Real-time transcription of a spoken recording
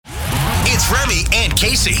Remy and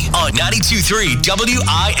Casey on 92.3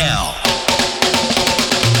 WIL.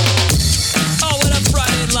 Oh, what up,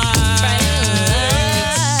 Friday Lights?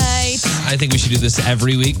 I think we should do this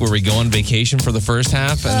every week where we go on vacation for the first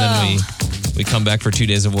half and then we come back for 2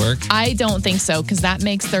 days of work. I don't think so, because that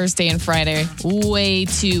makes Thursday and Friday way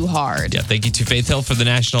too hard. Yeah, thank you to Faith Hill for the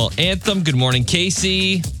national anthem. Good morning,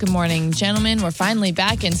 Casey. Good morning, gentlemen. We're finally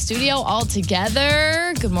back in studio all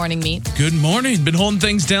together. Good morning, Meat. Good morning. Been holding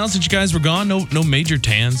things down since you guys were gone. No major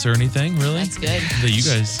tans or anything, really? That's good. You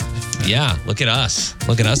guys. Yeah, look at us.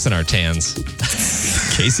 Look at us in our tans.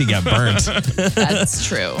 Casey got burnt. That's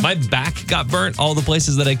true. My back got burnt all the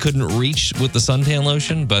places that I couldn't reach with the suntan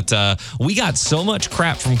lotion, but we got so much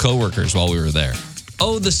crap from coworkers while we were there.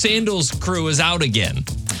 Oh, the sandals crew is out again.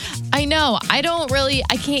 I know. I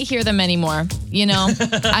can't hear them anymore. You know,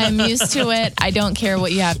 I'm used to it. I don't care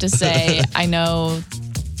what you have to say. I know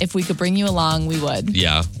if we could bring you along, we would.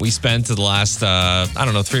 Yeah, we spent the last, 3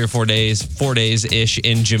 or 4 days, 4 days-ish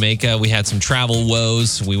in Jamaica. We had some travel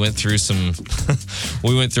woes. We went through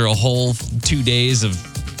a whole 2 days of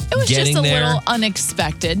It was getting just a there. little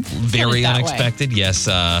unexpected. Very unexpected, yes.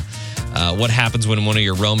 What happens when one of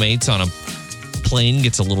your roommates on a plane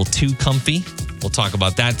gets a little too comfy? We'll talk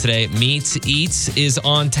about that today. Meat Eats is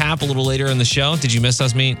on tap a little later in the show. Did you miss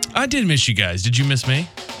us, Meat? I did miss you guys. Did you miss me?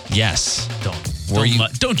 Yes.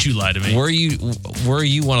 Don't you lie to me. Were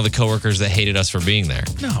you one of the coworkers that hated us for being there?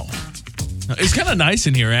 No. It's kind of nice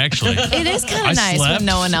in here, actually. It is kind of nice when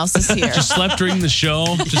no one else is here. Just slept during the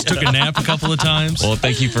show. Just took a nap a couple of times. Well,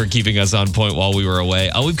 thank you for keeping us on point while we were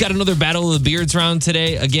away. We've got another Battle of the Beards round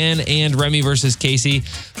today again, and Remy versus Casey.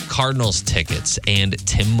 Cardinals tickets and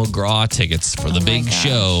Tim McGraw tickets for the big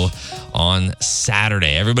show on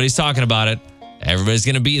Saturday. Everybody's talking about it. Everybody's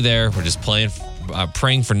going to be there. We're just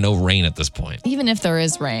praying for no rain at this point. Even if there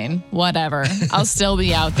is rain, whatever. I'll still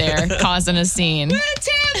be out there causing a scene. Tim,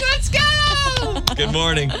 let's go! Good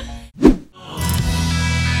morning.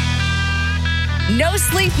 No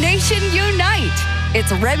Sleep Nation Unite.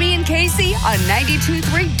 It's Remy and Casey on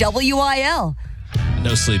 92.3 WIL.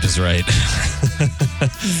 No sleep is right.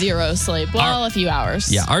 Zero sleep. Well, a few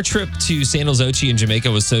hours. Yeah, our trip to Sandals Ochi in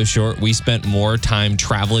Jamaica was so short, we spent more time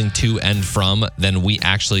traveling to and from than we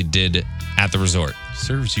actually did at the resort.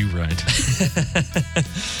 Serves you right.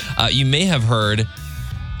 You may have heard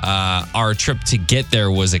our trip to get there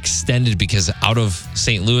was extended because out of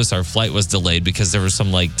St. Louis, our flight was delayed because there was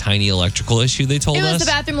some tiny electrical issue they told us. It was the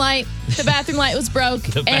bathroom light. The bathroom light was broke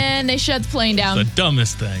and they shut the plane down. The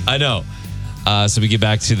dumbest thing. I know. So we get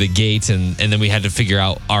back to the gate and then we had to figure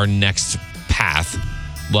out our next path.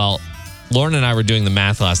 Well, Lauren and I were doing the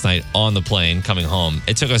math last night on the plane coming home.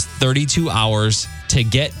 It took us 32 hours to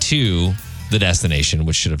get to the destination,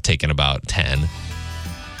 which should have taken about 10.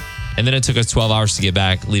 And then it took us 12 hours to get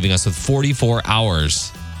back, leaving us with 44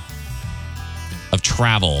 hours of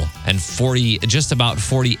travel and just about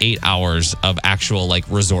 48 hours of actual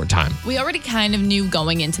resort time. We already kind of knew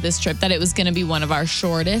going into this trip that it was going to be one of our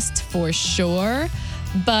shortest for sure,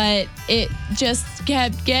 but it just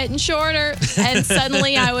kept getting shorter. And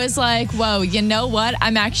suddenly I was like, whoa, you know what?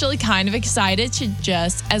 I'm actually kind of excited to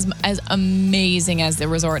just, as amazing as the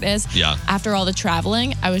resort is, Yeah. after all the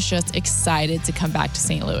traveling, I was just excited to come back to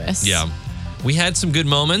St. Louis. Yeah. We had some good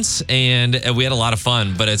moments and we had a lot of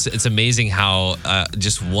fun, but it's amazing how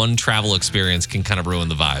just one travel experience can kind of ruin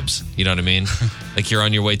the vibes. You know what I mean? You're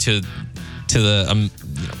on your way to the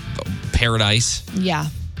paradise. Yeah.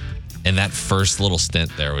 And that first little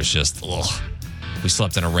stint there was just, we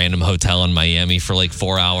slept in a random hotel in Miami for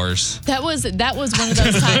 4 hours. That was one of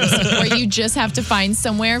those times where you just have to find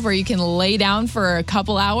somewhere where you can lay down for a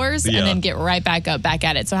couple hours and then get right back up, back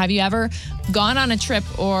at it. So have you ever gone on a trip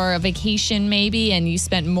or a vacation maybe and you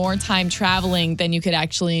spent more time traveling than you could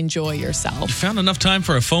actually enjoy yourself? You found enough time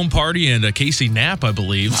for a foam party and a Casey nap, I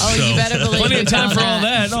believe. Oh, you better believe plenty we of time found for all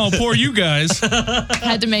that. Oh, poor you guys.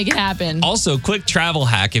 Had to make it happen. Also, quick travel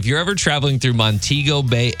hack. If you're ever traveling through Montego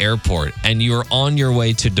Bay Airport and you're on your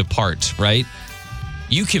way to depart, right?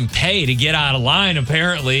 You can pay to get out of line,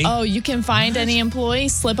 apparently. Oh, you can find any employee,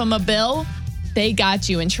 slip them a bill. They got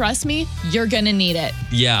you. And trust me, you're going to need it.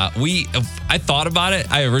 Yeah, I thought about it.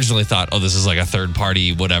 I originally thought, this is a third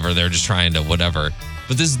party, whatever. They're just trying to whatever.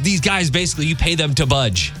 But these guys, basically, you pay them to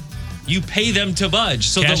budge. You pay them to budge.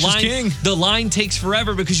 So Cash is king. The line takes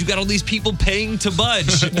forever because you got all these people paying to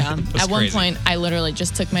budge. Yeah. At one point, I literally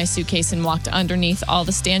just took my suitcase and walked underneath all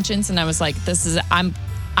the stanchions. And I was like,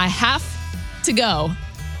 I have to go.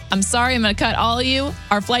 I'm sorry, I'm going to cut all of you.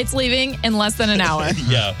 Our flight's leaving in less than an hour.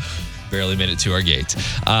 Yeah. Barely made it to our gate.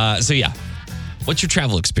 So yeah. What's your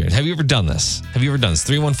travel experience? Have you ever done this?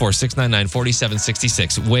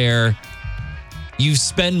 314-699-4766, where you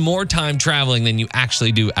spend more time traveling than you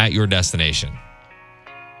actually do at your destination.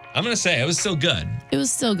 I'm going to say it was still good. It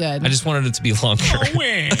was still good. I just wanted it to be longer.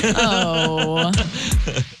 Oh.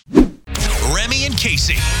 Remy and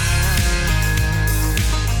Casey.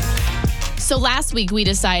 So last week we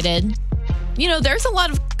decided, there's a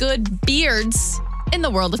lot of good beards in the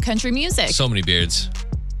world of country music. So many beards.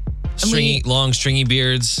 Long, stringy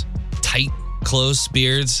beards, tight, close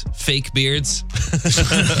beards, fake beards.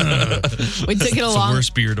 We took it The along.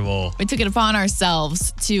 worst beard of all. We took it upon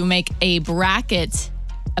ourselves to make a bracket,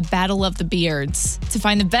 a battle of the beards, to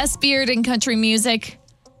find the best beard in country music.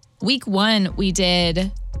 Week 1, we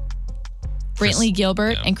did Brantley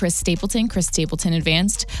Gilbert and Chris Stapleton. Chris Stapleton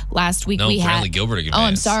advanced. Last week we had Brantley Gilbert advanced. Oh,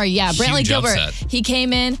 I'm sorry. Yeah, Brantley Huge Gilbert. upset. He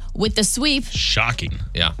came in with the sweep. Shocking.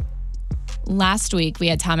 Yeah. Last week we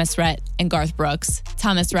had Thomas Rhett and Garth Brooks.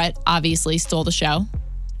 Thomas Rhett obviously stole the show.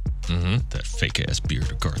 That fake ass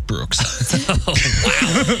beard of Garth Brooks.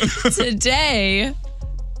 Today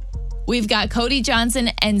we've got Cody Johnson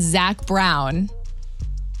and Zach Brown.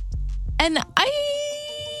 And I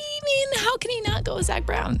mean, how can he not go with Zach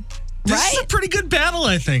Brown? This Right? is a pretty good battle,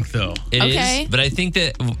 I think, though. It is, Okay. but I think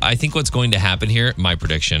what's going to happen here, my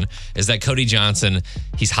prediction, is that Cody Johnson,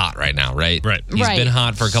 he's hot right now, right? Right. He's Right. been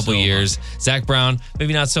hot for a couple So years. Zach Brown,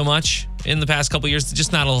 maybe not so much in the past couple years.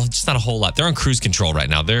 Just not a whole lot. They're on cruise control right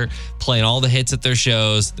now. They're playing all the hits at their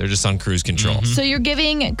shows. They're just on cruise control. So you're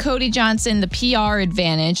giving Cody Johnson the PR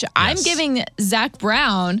advantage. I'm Yes. giving Zach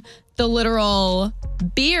Brown the literal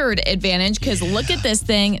beard advantage because look at this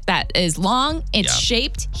thing that is long. It's Yeah.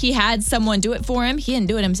 shaped. He had someone do it for him. He didn't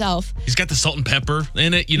do it himself. He's got the salt and pepper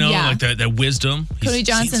in it, Yeah. like that wisdom. Cody He's-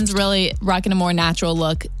 Johnson's really rocking a more natural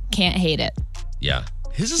look. Can't hate it. Yeah.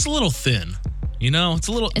 His is a little thin. It's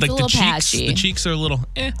a little It's like a little the cheeks. patchy. The cheeks are a little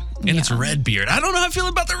and it's a red beard. I don't know how I feel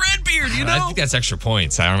about the red beard, I think that's extra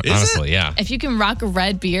points. Honestly, it? yeah. If you can rock a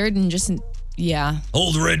red beard and just, yeah.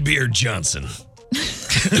 Old Redbeard Johnson.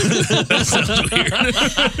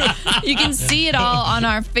 You can see it all on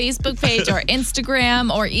our Facebook page or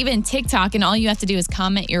Instagram or even TikTok. And all you have to do is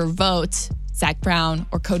comment your vote, Zach Brown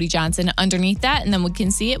or Cody Johnson, underneath that. And then we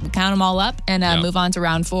can see it. We'll count them all up and move on to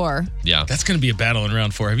round 4. Yeah. That's going to be a battle in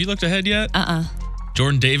round 4. Have you looked ahead yet?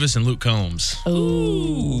 Jordan Davis and Luke Combs.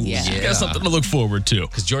 Ooh, yeah. You got something to look forward to.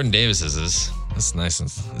 Because Jordan Davis is nice and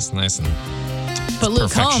But Luke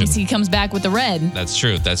perfection. Combs, he comes back with the red. that's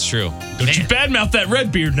true. That's true. Don't you badmouth that red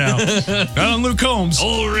beard now. Not on Luke Combs.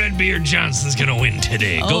 Old Redbeard Johnson's gonna win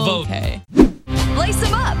today. Go vote. Okay. Lace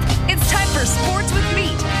them up. It's time for Sports with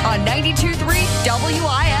Meat on 92.3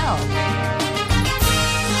 WIL.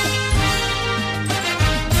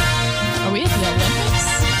 Are we at the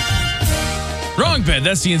Olympics? Wrong bed.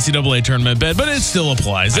 That's the NCAA tournament bed, but it still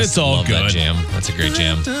applies. It's all Love good. That jam. That's a great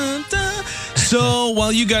jam. So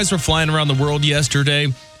while you guys were flying around the world yesterday,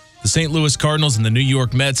 the St. Louis Cardinals and the New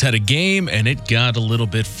York Mets had a game, and it got a little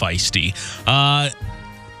bit feisty.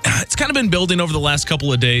 It's kind of been building over the last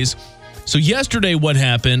couple of days. So yesterday what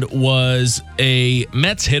happened was a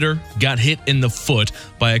Mets hitter got hit in the foot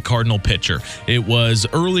by a Cardinal pitcher. It was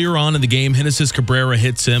earlier on in the game. Genesis Cabrera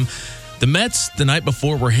hits him. The Mets, the night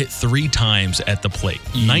before, were hit 3 times at the plate.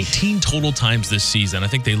 19 total times this season. I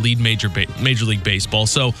think they lead Major League Baseball.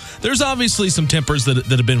 So there's obviously some tempers that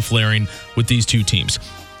have been flaring with these two teams.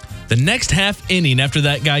 The next half inning, after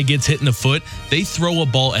that guy gets hit in the foot, they throw a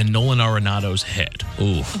ball at Nolan Arenado's head.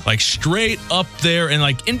 Ooh. Like straight up there. And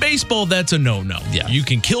like in baseball, that's a no-no. Yeah. You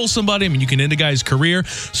can kill somebody. I mean, you can end a guy's career.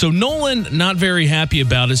 So Nolan, not very happy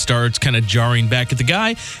about it, starts kind of jarring back at the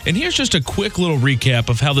guy. And here's just a quick little recap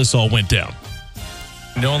of how this all went down.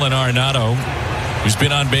 Nolan Arenado, who's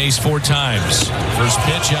been on base 4 times. First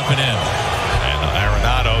pitch up and in. And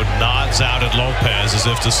Arenado nods out at Lopez as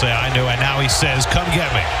if to say, I knew. And now he says, come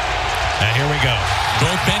get me. And here we go.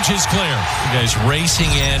 Both benches clear. You guys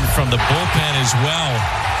racing in from the bullpen as well.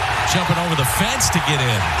 Jumping over the fence to get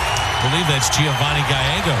in. I believe that's Giovanni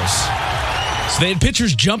Gallegos. So they had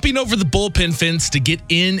pitchers jumping over the bullpen fence to get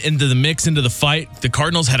into the mix, into the fight. The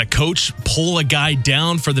Cardinals had a coach pull a guy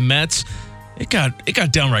down for the Mets. It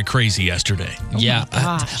got downright crazy yesterday. Yeah.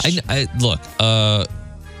 gosh. I look, a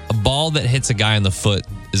ball that hits a guy in the foot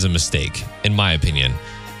is a mistake, in my opinion.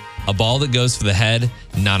 A ball that goes for the head,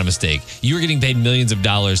 not a mistake. You were getting paid millions of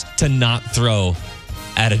dollars to not throw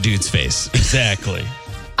at a dude's face. Exactly.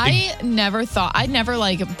 I'd never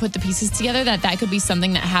put the pieces together that could be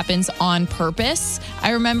something that happens on purpose.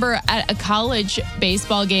 I remember at a college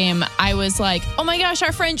baseball game, I was like, oh my gosh,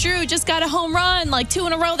 our friend Drew just got a home run, like 2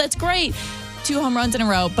 in a row. That's great. 2 home runs in a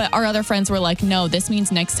row. But our other friends were like, no, this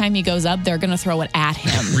means next time he goes up, they're going to throw it at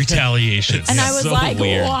him. Retaliation. And I was So like,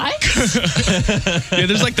 weird. what? Yeah,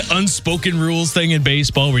 there's like the unspoken rules thing in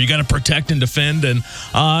baseball where you got to protect and defend. And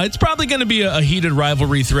it's probably going to be a heated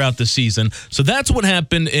rivalry throughout the season. So that's what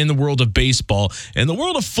happened in the world of baseball. In the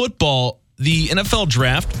world of football, the NFL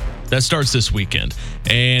draft, that starts this weekend.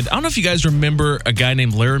 And I don't know if you guys remember a guy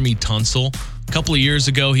named Laramie Tunsil. A couple of years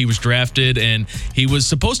ago, he was drafted, and he was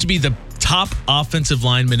supposed to be the top offensive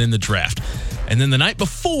lineman in the draft. And then the night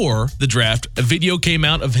before the draft, a video came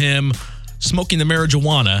out of him smoking the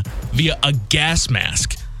marijuana via a gas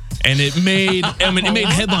mask. And it made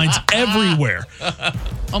headlines everywhere.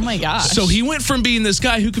 Oh my gosh. So he went from being this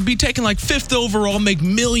guy who could be taken like 5th overall, make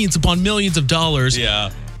millions upon millions of dollars.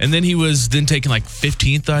 Yeah. And then he was then taken like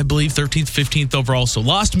 15th, I believe, 13th, 15th overall. So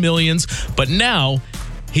lost millions. But now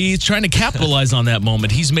he's trying to capitalize on that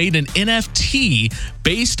moment. He's made an NFT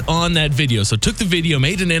based on that video. So took the video,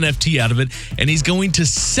 made an NFT out of it, and he's going to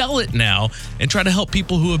sell it now and try to help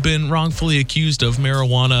people who have been wrongfully accused of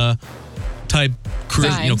marijuana type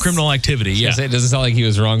criminal activity. Yeah. It doesn't sound like he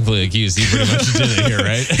was wrongfully accused. He pretty much did it here,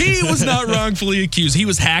 right? He was not wrongfully accused. He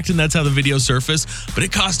was hacked, and that's how the video surfaced. But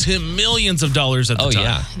it cost him millions of dollars at the time.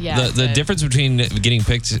 Yeah. Yeah, The difference between getting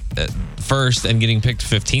picked first and getting picked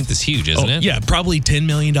 15th is huge, isn't it? Yeah, probably $10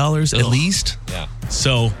 million at least. Yeah.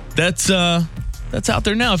 So that's out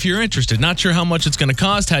there now if you're interested. Not sure how much it's going to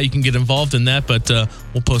cost, how you can get involved in that, but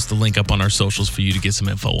we'll post the link up on our socials for you to get some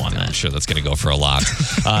info on I'm that. sure that's going to go for a lot.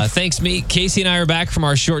 Thanks, Meat. Casey and I are back from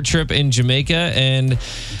our short trip in Jamaica, and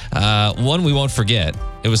one we won't forget.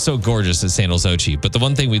 It was so gorgeous at Sandals Ochi, but the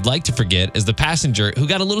one thing we'd like to forget is the passenger who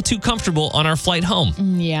got a little too comfortable on our flight home.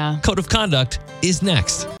 Yeah. Code of conduct is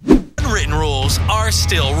next. Unwritten rules are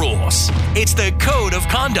still rules. It's the Code of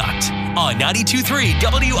Conduct on 92.3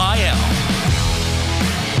 WIL.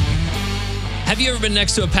 Have you ever been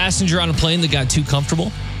next to a passenger on a plane that got too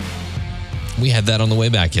comfortable? We had that on the way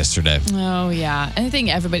back yesterday. Oh, yeah. I think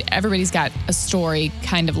everybody's got a story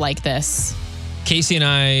kind of like this. Casey and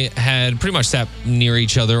I had pretty much sat near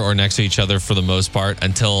each other or next to each other for the most part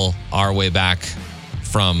until our way back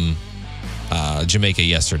from Jamaica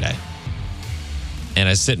yesterday. And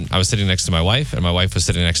I was sitting next to my wife, and my wife was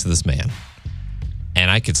sitting next to this man. And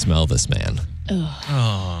I could smell this man.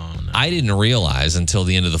 Oh, no. I didn't realize until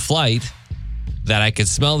the end of the flight that I could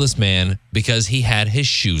smell this man because he had his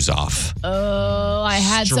shoes off. Oh, I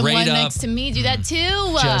had someone Straight up, next to me do that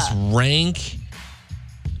too. Just rank,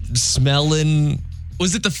 smelling.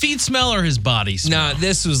 Was it the feet smell or his body smell? Nah,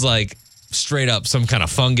 this was like straight up some kind of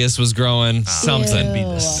fungus was growing.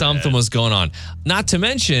 Something was going on. Not to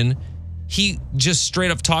mention, he just straight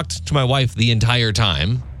up talked to my wife the entire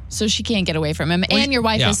time. So she can't get away from him. And your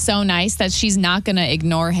wife yeah. is so nice that she's not going to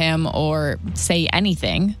ignore him or say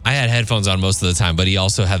anything. I had headphones on most of the time, but he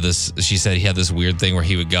also had this, she said he had this weird thing where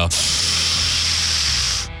he would go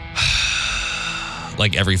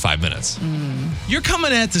like every 5 minutes. You're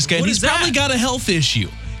coming at this guy, and What he's is that? probably got a health issue.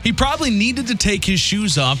 He probably needed to take his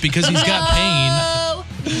shoes off because he's got pain. Oh,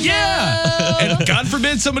 Yeah. And God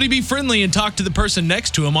forbid somebody be friendly and talk to the person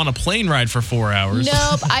next to him on a plane ride for 4 hours.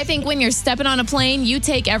 nope. I think when you're stepping on a plane, you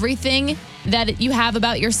take everything that you have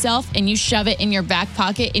about yourself and you shove it in your back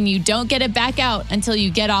pocket and you don't get it back out until you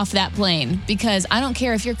get off that plane. Because I don't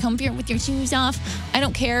care if you're comfier with your shoes off. I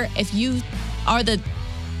don't care if you are the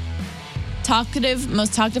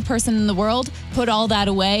most talkative person in the world. Put all that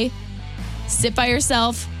away. Sit by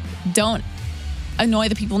yourself. Don't annoy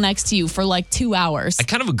the people next to you for like 2 hours. I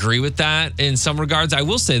kind of agree with that in some regards. I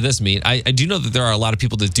will say this, Meat. I do know that there are a lot of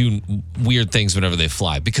people that do weird things whenever they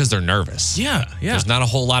fly because they're nervous. Yeah. There's not a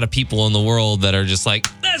whole lot of people in the world that are just like,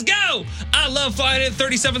 let's go. I love flying at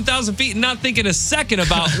 37,000 feet and not thinking a second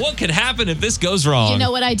about what could happen if this goes wrong. You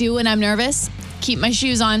know what I do when I'm nervous? Keep my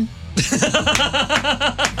shoes on.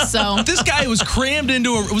 So This guy was crammed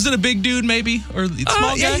into was it a big dude maybe? Or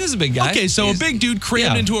small yeah, guy? he was a big guy. Okay, so a big dude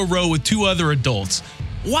crammed Yeah. into a row with 2 other adults.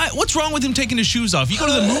 What's wrong with him taking his shoes off? You go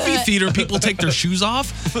to the movie theater, people take their shoes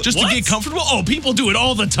off just to get comfortable? Oh, people do it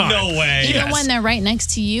all the time. No way. even when they're right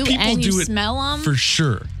next to you People and you do it smell them. For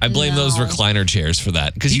sure. I blame those No. recliner chairs for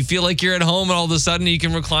that because you feel like you're at home and all of a sudden you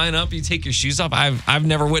can recline up, you take your shoes off. I've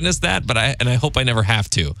never witnessed that, but I hope I never have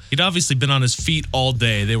to. He'd obviously been on his feet all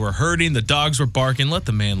day. They were hurting. The dogs were barking. Let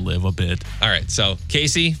the man live a bit. All right, so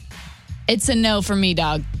Casey, It's a no for me,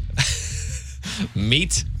 dog.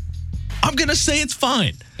 Meat, I'm going to say it's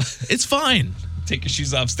fine. It's fine. take your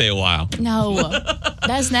shoes off, stay a while. No,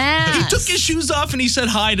 that's He nasty. took his shoes off and he said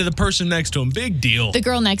hi to the person next to him. Big deal. The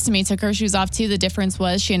girl next to me took her shoes off too. The difference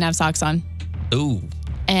was she didn't have socks on. Ooh.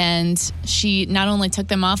 And she not only took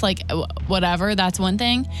them off, like whatever, that's one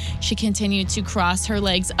thing. She continued to cross her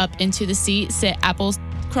legs up into the seat, sit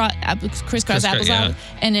crisscross apples out,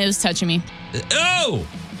 and it was touching me. Oh!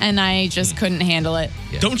 And I just couldn't handle it.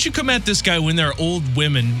 Yeah. Don't you come at this guy when there are old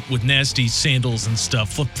women with nasty sandals and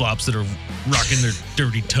stuff, flip-flops that are rocking their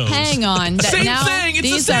dirty toes. Hang on. Same thing. It's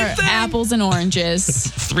these the same are thing. apples and oranges.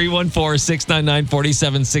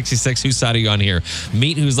 314-699-4766. Whose side are you on here?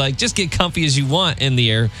 Meat, who's like, just get comfy as you want in the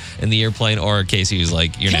airplane, or Casey, who's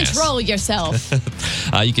like, you're nasty. Control yourself.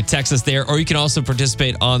 You can text us there, or you can also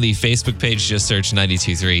participate on the Facebook page. Just search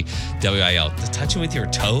 92.3 WIL. Touching with your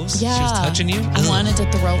toes? Yeah. She was touching you? I wanted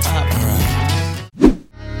to throw up.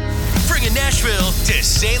 Bringing Nashville to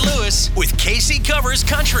St. Louis with KC Covers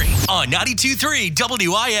Country on 92.3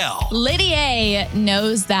 WIL. Lady A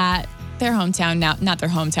knows that their hometown, now not their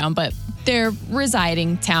hometown, but their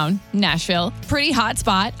residing town, Nashville, pretty hot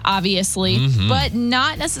spot, obviously, but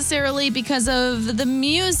not necessarily because of the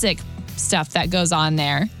music stuff that goes on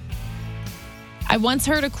there. I once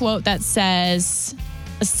heard a quote that says,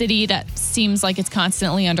 a city that seems like it's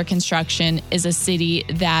constantly under construction is a city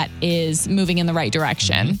that is moving in the right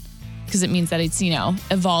direction, because it means that it's,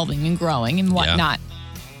 evolving and growing and whatnot. Yeah.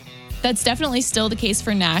 That's definitely still the case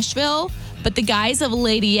for Nashville, but the guys of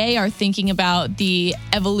Lady A are thinking about the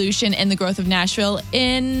evolution and the growth of Nashville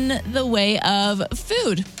in the way of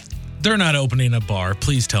food. They're not opening a bar.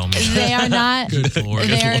 Please tell me. They are not. Good Lord.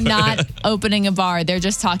 They're not opening a bar. They're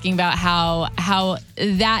just talking about how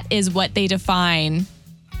that is what they define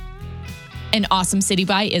an awesome city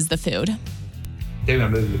by, is the food. David and I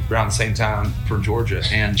moved around the same time from Georgia,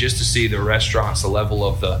 and just to see the restaurants, the level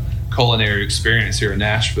of the culinary experience here in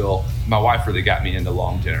Nashville, my wife really got me into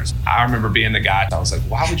long dinners. I remember being the guy, I was like,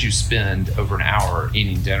 why would you spend over an hour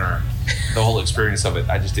eating dinner? The whole experience of it,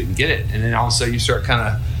 I just didn't get it. And then all of a sudden you start kind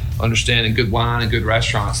of understanding good wine and good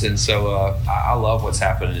restaurants. And so I love what's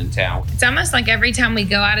happening in town. It's almost like every time we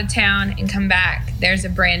go out of town and come back, there's a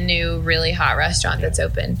brand new, really hot restaurant that's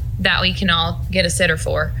open that we can all get a sitter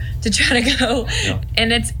for to try to go. Yeah.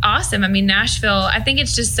 And it's awesome. I mean, Nashville, I think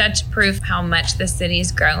it's just such proof how much the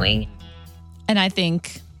city's growing. And I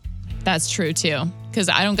think that's true too, because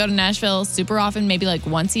I don't go to Nashville super often, maybe like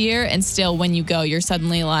once a year. And still when you go, you're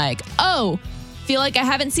suddenly like, oh, feel like I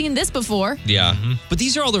haven't seen this before. Yeah. But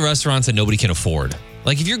these are all the restaurants that nobody can afford.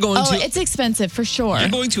 Like if you're going it's expensive for sure. You're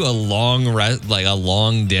going to a long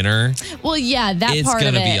dinner. Well, yeah, that it's part of it.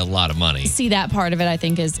 It's going to be a lot of money. See, that part of it I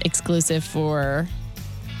think is exclusive for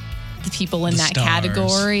the people in that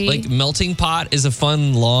category. Like melting pot is a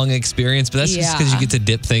fun, long experience, but that's just because you get to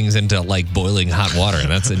dip things into like boiling hot water, and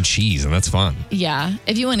that's in cheese, and that's fun. Yeah.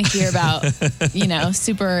 If you want to hear about,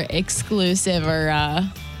 super exclusive or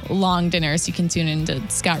long dinners, you can tune into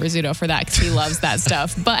Scott Rizzuto for that because he loves that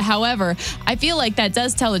stuff. But however, I feel like that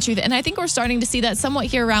does tell the truth. And I think we're starting to see that somewhat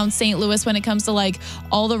here around St. Louis when it comes to like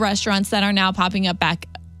all the restaurants that are now popping up back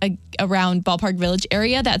around Ballpark Village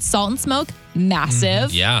area. That Salt and Smoke,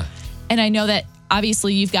 massive. Yeah. And I know that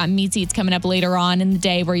obviously you've got Meats Eats coming up later on in the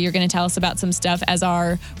day where you're going to tell us about some stuff as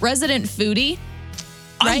our resident foodie.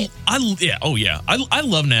 Right? I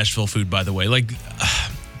love Nashville food, by the way. Like,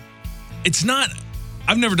 it's not...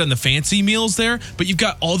 I've never done the fancy meals there, but you've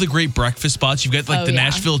got all the great breakfast spots. You've got like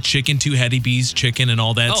Nashville chicken, Two Hetty B's chicken and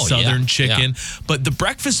all that Southern chicken. Yeah. But the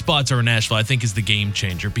breakfast spots are in Nashville, I think, is the game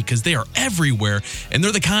changer because they are everywhere. And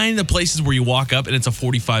they're the kind of places where you walk up and it's a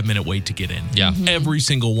 45-minute wait to get in. Yeah. Every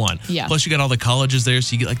single one. Yeah. Plus you got all the colleges there,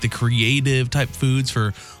 so you get like the creative type foods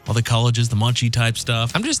for all the colleges, the munchy type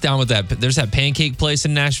stuff. I'm just down with that. There's that pancake place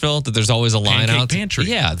in Nashville that there's always a line Pancake out. Pantry.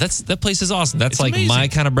 Yeah, that place is awesome. That's like amazing. my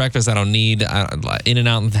kind of breakfast. I don't need in and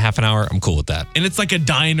out in half an hour. I'm cool with that. And it's like a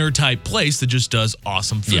diner type place that just does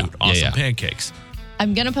awesome food, awesome pancakes.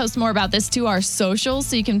 I'm going to post more about this to our socials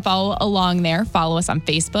so you can follow along there. Follow us on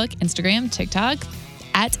Facebook, Instagram, TikTok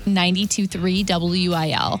at 92.3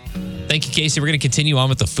 WIL. Thank you, Casey. We're going to continue on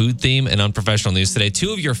with the food theme and unprofessional news today.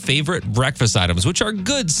 2 of your favorite breakfast items, which are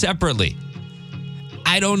good separately.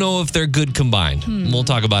 I don't know if they're good combined. We'll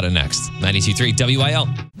talk about it next. 92.3 WIL.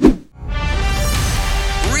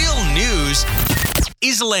 Real news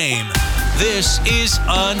is lame. This is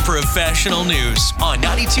unprofessional news on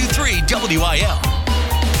 92.3 WIL.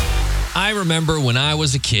 I remember when I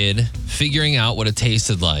was a kid figuring out what it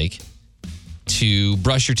tasted like to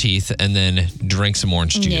brush your teeth and then drink some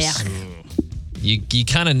orange juice. Yeah. You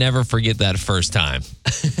kind of never forget that first time.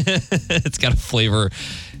 It's got a flavor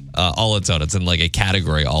all its own. It's in like a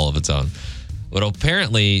category all of its own. But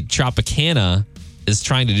apparently Tropicana is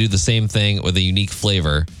trying to do the same thing with a unique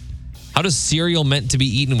flavor. How does cereal meant to be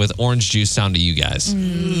eaten with orange juice sound to you guys?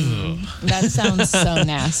 That sounds so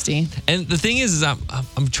nasty. And the thing is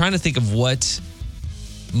I'm trying to think of what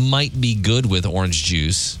might be good with orange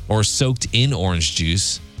juice or soaked in orange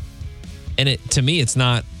juice. And to me, it's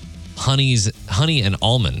not honey and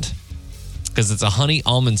almond, because it's a honey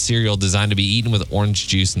almond cereal designed to be eaten with orange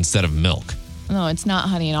juice instead of milk. No, it's not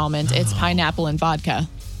honey and almond. It's pineapple and vodka.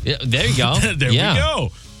 Yeah, there you go. There we go.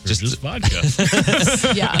 Just vodka.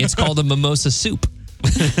 Yeah. It's called a mimosa soup.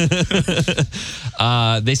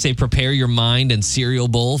 They say prepare your mind and cereal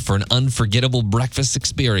bowl for an unforgettable breakfast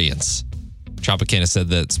experience. Tropicana said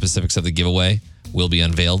that specifics of the giveaway will be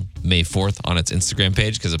unveiled May 4th on its Instagram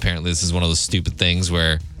page, because apparently this is one of those stupid things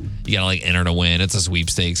where you gotta like enter to win. It's a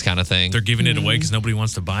sweepstakes kind of thing. They're giving it away because nobody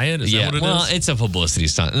wants to buy it? Is that what it is? It's a publicity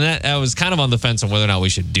stunt. And I was kind of on the fence on whether or not we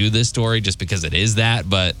should do this story just because it is that,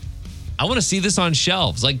 but I want to see this on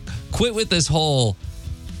shelves. Like, quit with this whole,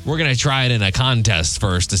 we're going to try it in a contest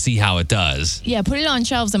first to see how it does. Yeah, put it on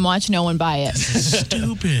shelves and watch no one buy it.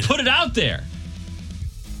 Stupid. Put it out there.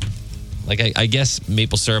 Like, I guess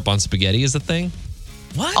maple syrup on spaghetti is a thing.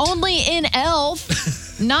 What? Only in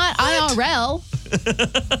Elf, not IRL.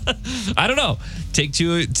 I don't know. Take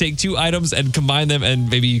two items and combine them, and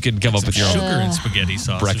maybe you can come up with your own Sugar and spaghetti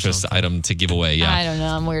sauce. breakfast item to give away. Yeah. I don't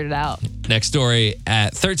know. I'm weirded out. Next story.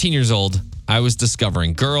 At 13 years old, I was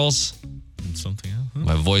discovering girls. Something else.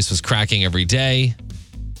 My voice was cracking every day.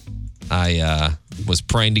 I was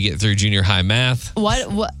praying to get through junior high math.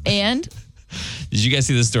 What? And? Did you guys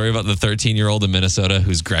see the story about the 13-year-old in Minnesota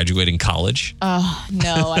who's graduating college? Oh,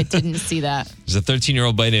 no, I didn't see that. There's a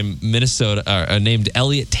 13-year-old boy named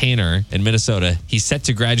Elliot Tanner in Minnesota. He's set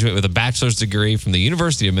to graduate with a bachelor's degree from the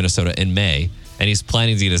University of Minnesota in May, and he's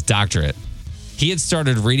planning to get his doctorate. He had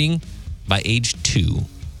started reading by age 2.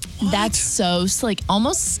 That's so like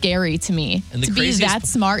almost scary to me. And the to be craziest- that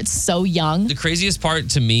smart so young. The craziest part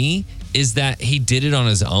to me is that he did it on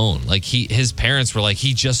his own. Like his parents were like,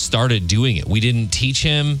 he just started doing it. We didn't teach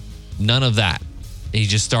him none of that. He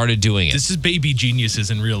just started doing it. This is baby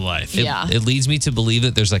geniuses in real life. Yeah. It leads me to believe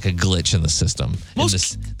that there's like a glitch in the system.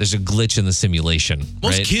 There's a glitch in the simulation.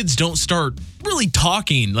 Most right? kids don't start really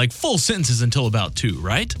talking like full sentences until about 2,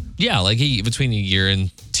 right? Yeah, like between a year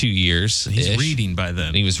and 2 years. He's reading by then.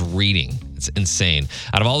 And he was reading. It's insane.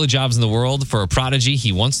 Out of all the jobs in the world, for a prodigy,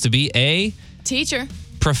 he wants to be a Teacher.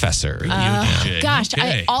 professor. Gosh,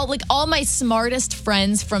 Okay. all my smartest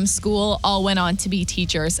friends from school all went on to be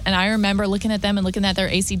teachers, and I remember looking at them and looking at their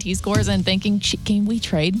ACT scores and thinking, "Can we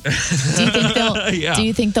trade? Do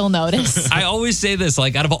you think they'll notice?" I always say this,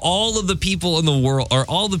 like, out of all of the people in the world, or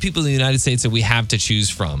all the people in the United States that we have to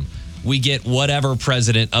choose from, we get whatever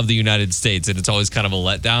president of the United States, and it's always kind of a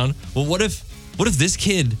letdown. Well, what if this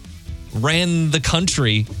kid ran the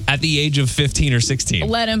country at the age of 15 or 16?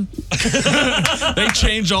 Let him. They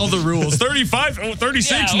change all the rules. 35,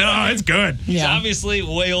 36, no, it's good. He's Yeah. obviously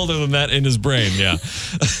way older than that in his brain, yeah.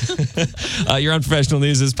 Your Unprofessional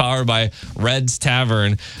News is powered by Red's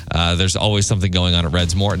Tavern. There's always something going on at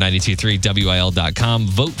Red's. More at 923WIL.com.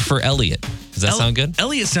 Vote for Elliot. Does that sound good?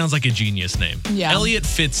 Elliot sounds like a genius name. Yeah. Elliot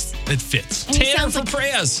fits. It fits. And he Tanner sounds for like,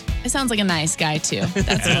 prayers. it sounds like a nice guy too.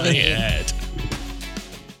 That's what we need. Elliot.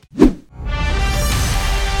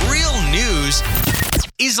 Real news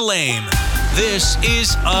is lame. This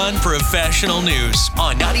is Unprofessional News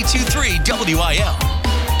on 92.3 WIL.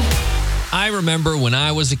 I remember when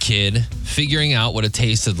I was a kid figuring out what it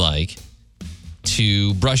tasted like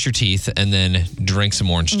to brush your teeth and then drink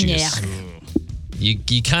some orange juice. Yeah.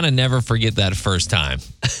 You kind of never forget that first time.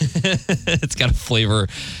 It's got a flavor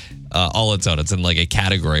all its own. It's in like a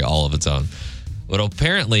category all of its own. But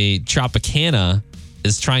apparently Tropicana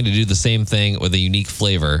is trying to do the same thing with a unique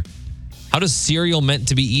flavor. How does cereal meant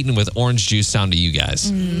to be eaten with orange juice sound to you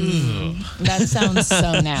guys? That sounds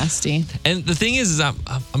so nasty. And the thing is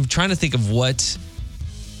I'm trying to think of what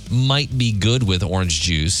might be good with orange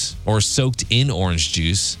juice or soaked in orange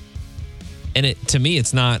juice. And to me,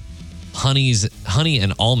 it's not honey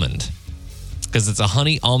and almond, because it's a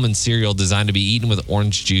honey almond cereal designed to be eaten with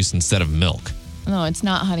orange juice instead of milk. No, it's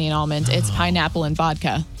not honey and almond. It's pineapple and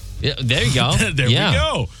vodka. Yeah, there you go. There we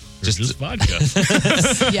go. Just vodka.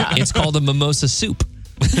 Yeah. It's called a mimosa soup.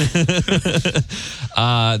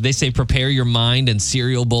 They say prepare your mind and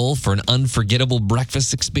cereal bowl for an unforgettable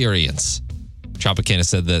breakfast experience. Tropicana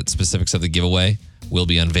said that specifics of the giveaway will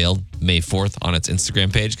be unveiled May 4th on its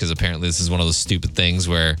Instagram page, because apparently this is one of those stupid things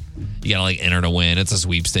where you gotta like enter to win. It's a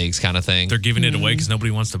sweepstakes kind of thing. They're giving it away because nobody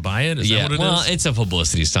wants to buy it? Is that what it is? Well, it's a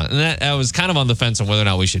publicity stunt. And I was kind of on the fence on whether or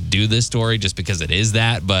not we should do this story just because it is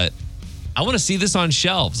that, but I want to see this on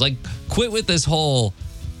shelves. Like, quit with this whole,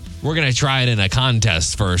 we're going to try it in a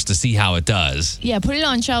contest first to see how it does. Yeah, put it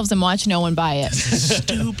on shelves and watch no one buy it.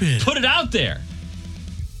 Stupid. Put it out there.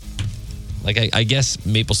 Like, I guess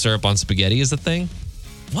maple syrup on spaghetti is a thing.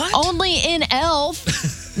 What? Only in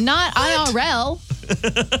Elf, not IRL.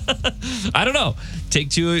 I don't know. Take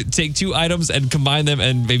two items and combine them,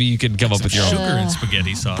 and maybe you can come up with your own Sugar and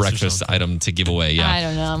spaghetti sauce. or breakfast something. item to give away. Yeah. I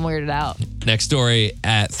don't know. I'm weirded out. Next story.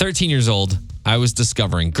 At 13 years old, I was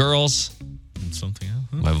discovering girls. Something else.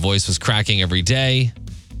 Huh? My voice was cracking every day.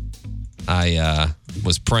 I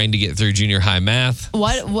was praying to get through junior high math.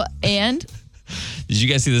 What? And? Did you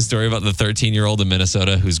guys see the story about the 13-year-old in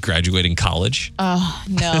Minnesota who's graduating college? Oh,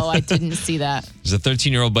 no, I didn't see that. There's a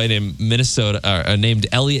 13-year-old boy named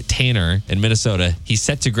Elliot Tanner in Minnesota. He's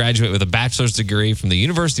set to graduate with a bachelor's degree from the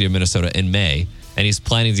University of Minnesota in May, and he's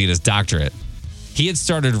planning to get his doctorate. He had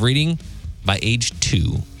started reading by age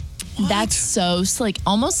 2. That's so, like,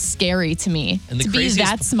 almost scary to me. And the to be craziest-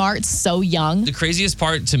 that smart so young. The craziest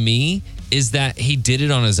part to me is that he did it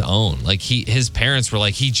on his own. Like, his parents were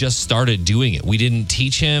like, he just started doing it. We didn't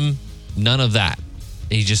teach him none of that.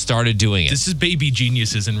 He just started doing it. This is baby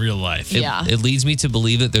geniuses in real life. Yeah. It leads me to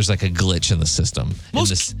believe that there's like a glitch in the system.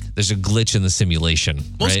 There's a glitch in the simulation.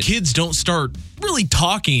 Most right? kids don't start really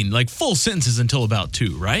talking like full sentences until about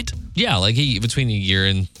 2, right? Yeah, like between a year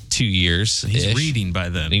and 2 years. He's reading by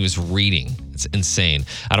then. And he was reading. It's insane.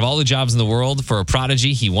 Out of all the jobs in the world, for a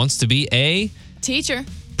prodigy, he wants to be a Teacher.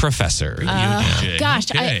 professor. Gosh,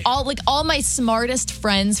 Okay. all my smartest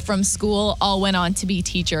friends from school all went on to be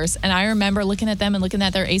teachers, and I remember looking at them and looking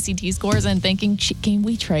at their ACT scores and thinking, "Can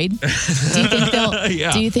we trade?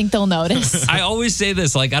 Do you think they'll notice?" I always say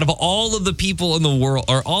this, like, out of all of the people in the world,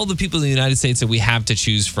 or all the people in the United States that we have to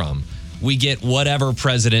choose from, we get whatever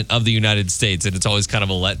president of the United States, and it's always kind of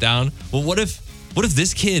a letdown. Well, what if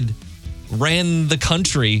this kid ran the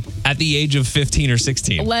country at the age of 15 or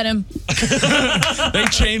 16? Let him. They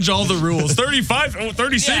change all the rules. 35,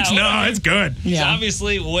 36? Yeah, No, it's good. He's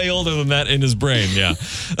obviously way older than that in his brain, yeah.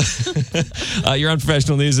 Your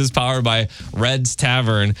Unprofessional News is powered by Red's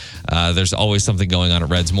Tavern. There's always something going on at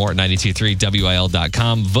Red's. More at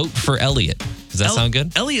 923WIL.com. Vote for Elliot. Does that sound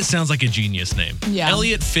good? Elliot sounds like a genius name. Yeah.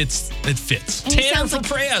 Elliot fits. It fits. And he Tanner sounds for like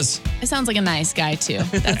Preyas. it sounds like a nice guy too.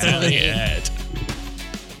 That's what we need. Elliot.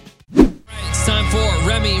 It's time for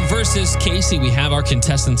Remy versus Casey. We have our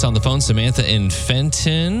contestants on the phone, Samantha in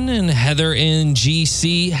Fenton and Heather in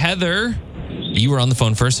GC. Heather, you were on the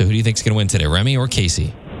phone first, so who do you think is going to win today, Remy or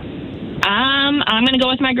Casey? I'm going to go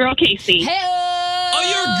with my girl, Casey. Hey, Oh,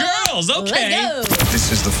 you're girls. Okay. let's go.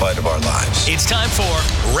 This is the fight of our lives. It's time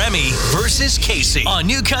for Remy versus Casey on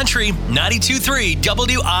New Country 92.3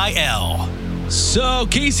 WIL. So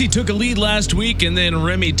Casey took a lead last week, and then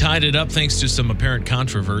Remy tied it up thanks to some apparent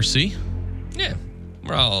controversy. Yeah,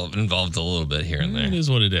 we're all involved a little bit here and It there. is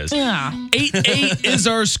what it is. Yeah. 8-8 is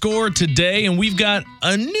our score today, and we've got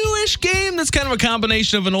a newish game that's kind of a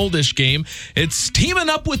combination of an oldish game. It's teaming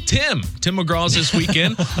up with Tim. Tim McGraw's this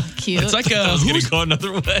weekend. Cute. It's like a who's, go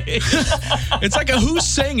another way. it's like a Who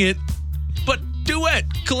Sang It, but duet,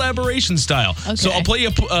 collaboration style. So Okay. I'll play you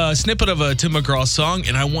a snippet of a Tim McGraw song,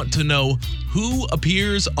 and I want to know who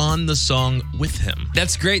appears on the song with him.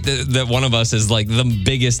 That's great that one of us is like the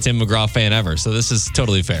biggest Tim McGraw fan ever. So this is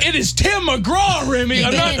totally fair. It is Tim McGraw, Remy.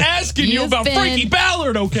 I'm not been- asking you you've about been- Frankie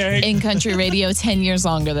Ballard, okay? In country radio 10 years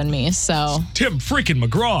longer than me, so Tim freaking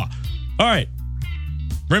McGraw. All right.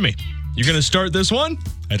 Remy, you're going to start this one?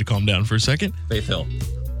 I had to calm down for a second. Faith Hill.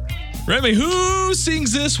 Remy, who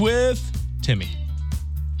sings this with Timmy?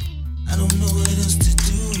 I don't know what else to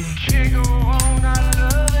do. Can't go on not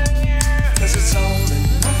loving you. 'Cause it's all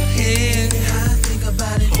in my head. I think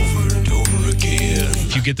about it over and over again.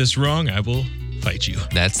 If you get this wrong, I will fight you.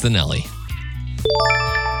 That's the Nelly.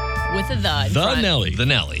 with a the in The front. Nelly. The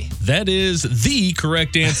Nelly. That is the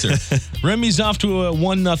correct answer. Remy's off to a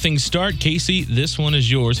 1-0 start. Casey, this one is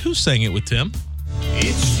yours. Who sang it with Tim?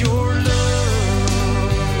 It's your love.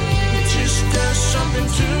 It just does something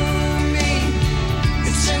to me.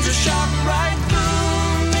 It sends a shock right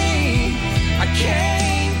through me. I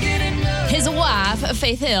can't get enough. His wife,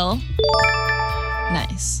 Faith Hill.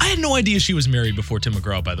 Nice. I had no idea she was married before Tim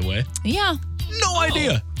McGraw, by the way. Yeah. No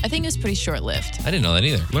idea. I think it was pretty short-lived. I didn't know that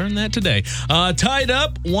either. Learned that today. Tied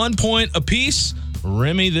up, 1 point apiece.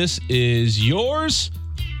 Remy, this is yours.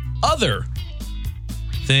 Other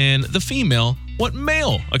than the female, what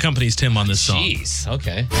male accompanies Tim on this song? Jeez.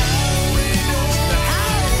 Okay.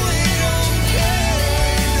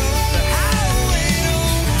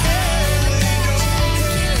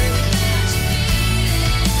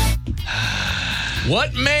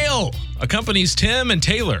 What male accompanies Tim and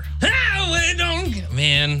Taylor?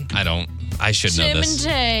 Man, I don't I should know Tim this. and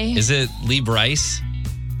Jay. Is it Lee Bryce?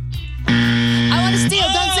 I want to steal.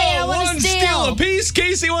 Don't say it. I want One to steal a piece.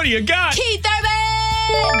 Casey, what do you got? Keith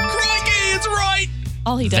Urban. Crikey, it's right.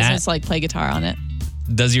 All he does That- is like play guitar on it.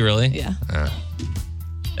 Does he really? Yeah.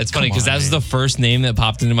 It's funny Come because on, that was man. the first name that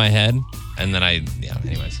popped into my head. And then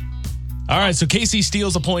anyways. All right, so Casey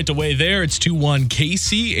steals a point away there. It's 2-1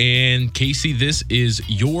 Casey. And Casey, this is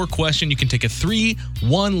your question. You can take a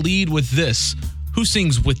 3-1 lead with this. Who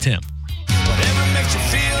sings with Tim? Whatever makes you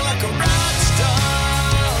feel like a rock star.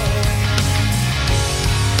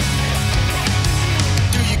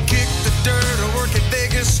 Do you kick the dirt or work at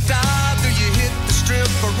Vegas style? Do you hit the strip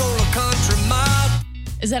or roll a country mile?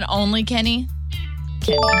 Is that only Kenny?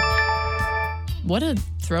 Kenny. What a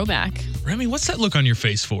throwback. Remy, what's that look on your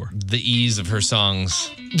face for? The ease of her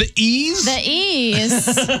songs. The ease? The ease.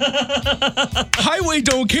 Highway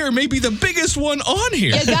Don't Care may be the biggest one on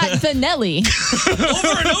here. You got the Nelly.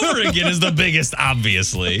 Over and over again is the biggest,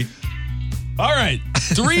 obviously. All right,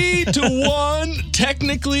 3-1.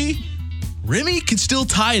 Technically, Remy can still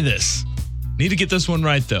tie this. Need to get this one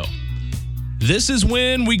right, though. This is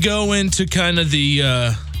when we go into kind of the,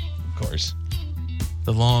 Of course.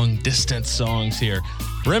 the long distance songs here.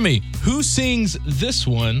 Remy, who sings this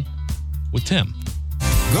one with Tim?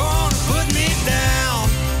 Gonna put me down.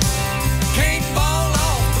 Can't fall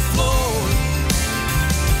off the floor.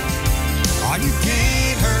 Oh, you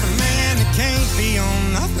can't hurt a man that can't be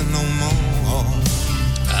on nothing no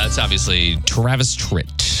more. It's obviously Travis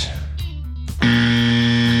Tritt.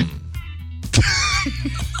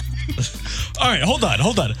 All right, hold on.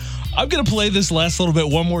 I'm going to play this last little bit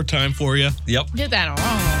one more time for you. Yep. Did that wrong.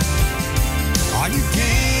 Oh, you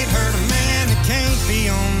can't hurt a man that can't be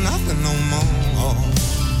on nothing no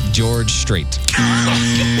more. George Strait.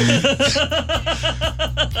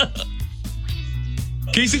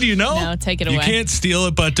 Casey, do you know? No, take it You away. can't steal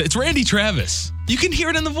it, but it's Randy Travis. You can hear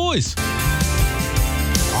it in the voice.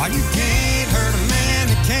 Oh, you can't hurt a man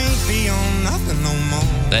that can't be on nothing no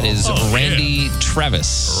more. That is Oh, Randy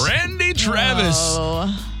Travis. Randy Travis.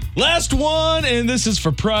 Oh. Last one, and this is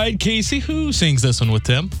for Pride. Casey, who sings this one with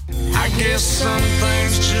Tim? I guess some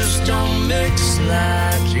things just don't mix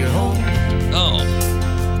like you hope. Oh.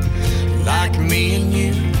 Like me and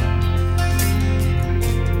you.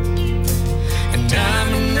 And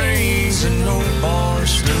diamond rings and no bar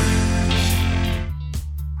stool.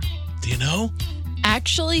 Do you know?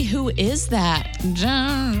 Actually, who is that?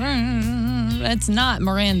 It's not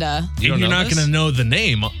Miranda. You don't You're know not this? going to know the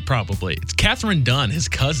name, probably. It's Catherine Dunn, his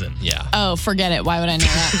cousin. Yeah. Oh, forget it. Why would I know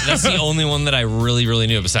that? That's the only one that I really, really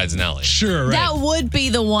knew besides Nelly. Sure, right. That would be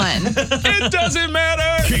the one. It doesn't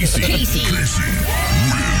matter. Casey.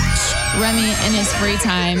 Remy in his free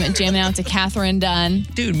time jamming out to Catherine Dunn.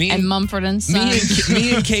 Dude, me and Mumford and me Sons.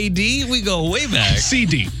 and KD, we go way back.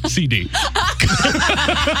 CD.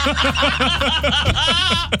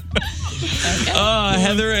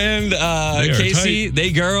 Heather and are Casey,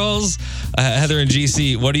 they girls. Heather and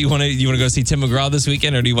GC, what do you want to? You want to go see Tim McGraw this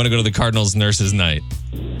weekend, or do you want to go to the Cardinals Nurses Night?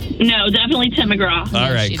 No, definitely Tim McGraw.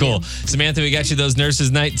 All right, you cool. do. Samantha, we got you those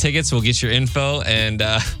Nurses Night tickets. We'll get your info, and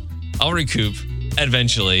I'll recoup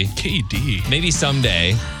eventually. KD. Maybe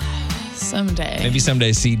someday. Maybe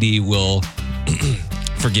someday CD will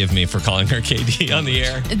forgive me for calling her KD on the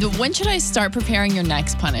air. When should I start preparing your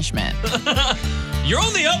next punishment? You're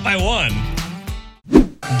only up by one.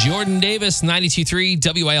 Jordan Davis,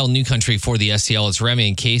 92.3 WIL New Country for the STL. It's Remy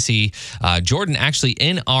and Casey. Jordan actually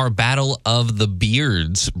in our Battle of the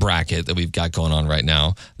Beards bracket that we've got going on right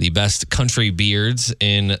now. The best country beards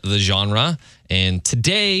in the genre. And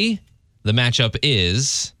today, the matchup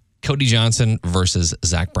is Cody Johnson versus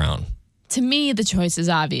Zach Brown. To me, the choice is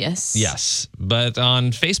obvious. Yes, but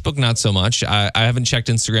on Facebook, not so much. I haven't checked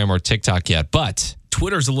Instagram or TikTok yet, but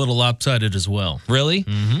Twitter's a little lopsided as well. really?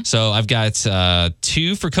 So I've got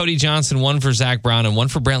 2 for Cody Johnson, 1 for Zach Brown, and 1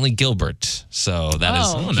 for Brantley Gilbert. So that is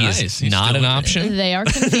Oh. he Nice. is He's not still an in option. They are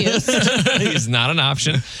confused. He's not an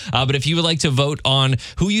option. But if you would like to vote on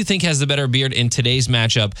who you think has the better beard in today's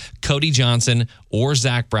matchup, Cody Johnson or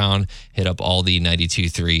Zach Brown, hit up all the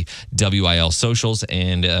 92.3 WIL socials,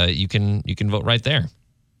 and you can vote right there.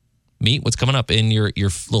 Meet what's coming up in your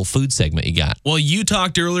little food segment you got. Well, you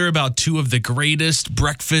talked earlier about 2 of the greatest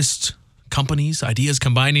breakfast companies, ideas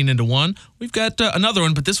combining into one. We've got another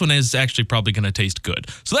one, but this one is actually probably going to taste good.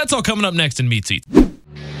 So that's all coming up next in Meat Seats.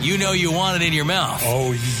 You know you want it in your mouth.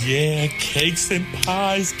 Oh, yeah. Cakes and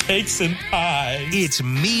pies. It's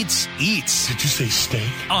Meats Eats Did you say steak?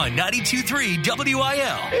 on 92.3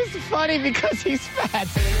 WIL. It's funny because he's fat.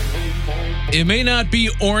 It may not be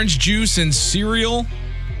orange juice and cereal,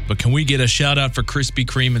 But can we get a shout out for Krispy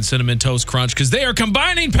Kreme and Cinnamon Toast Crunch? Because they are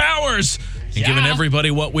combining powers and giving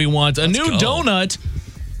everybody what we want. A new donut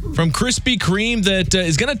from Krispy Kreme that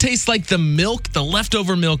is going to taste like the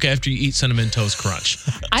leftover milk after you eat Cinnamon Toast Crunch.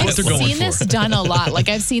 I've seen this done a lot. Like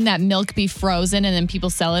I've seen that milk be frozen and then people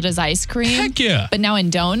sell it as ice cream. Heck yeah. But now in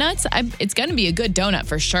donuts, it's going to be a good donut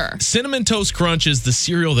for sure. Cinnamon Toast Crunch is the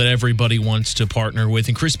cereal that everybody wants to partner with,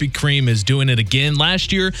 and Krispy Kreme is doing it again.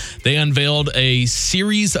 Last year, they unveiled a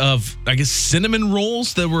series of, cinnamon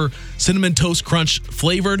rolls that were Cinnamon Toast Crunch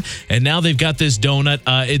flavored, and now they've got this donut.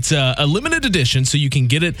 It's a limited edition, so you can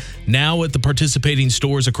get it now at the participating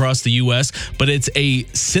stores across the U.S., but it's a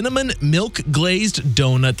cinnamon milk glazed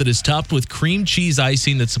donut that is topped with cream cheese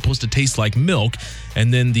icing that's supposed to taste like milk,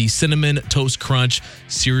 and then the Cinnamon Toast Crunch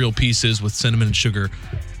cereal pieces with cinnamon and sugar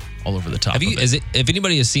all over the top of it. If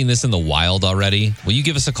anybody has seen this in the wild already, will you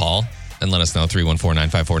give us a call and let us know?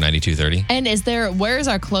 314-954-9230. And where's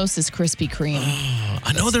our closest Krispy Kreme?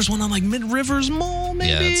 I know there's one on like Mid Rivers Mall,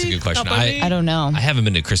 maybe. Yeah, that's a good question. I don't know. I haven't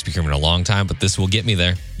been to Krispy Kreme in a long time, but this will get me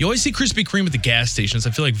there. You always see Krispy Kreme at the gas stations.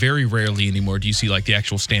 I feel like very rarely anymore do you see like the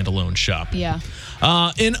actual standalone shop. Yeah.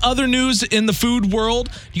 In other news in the food world,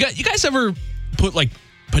 you guys ever put like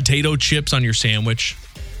potato chips on your sandwich?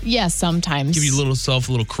 Yeah, sometimes. Give you a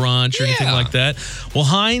little crunch or anything like that. Well,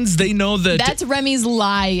 Heinz, they know that. That's Remy's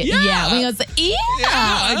lie. Yeah. When he goes, Yeah,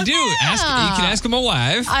 I do. You can ask my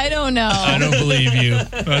wife. I don't know. I don't believe you.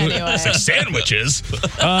 Anyway. It's like sandwiches.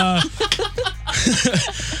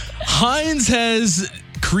 Heinz has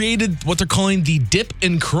created what they're calling the Dip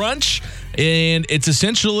and Crunch. And it's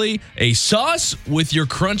essentially a sauce with your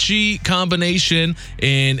crunchy combination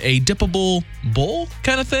in a dippable bowl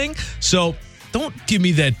kind of thing. So don't give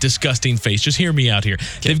me that disgusting face. Just hear me out here.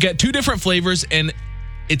 They've got two different flavors, and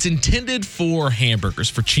it's intended for hamburgers,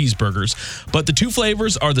 for cheeseburgers. But the two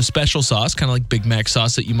flavors are the special sauce, kind of like Big Mac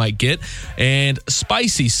sauce that you might get, and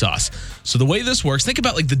spicy sauce. So the way this works, think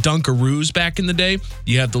about like the Dunkaroos back in the day.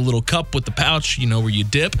 You have the little cup with the pouch, where you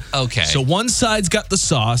dip. Okay. So one side's got the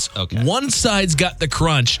sauce, one side's got the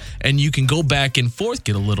crunch, and you can go back and forth,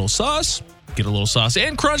 get a little sauce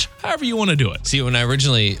and crunch, however you want to do it. See, when I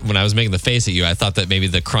was making the face at you, I thought that maybe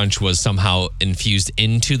the crunch was somehow infused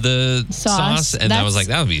into the sauce, and I was like,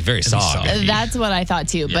 that would be very soggy. That's what I thought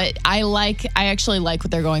too, but I actually like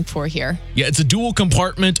what they're going for here. Yeah, it's a dual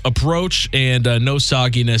compartment approach and no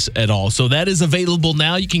sogginess at all. So that is available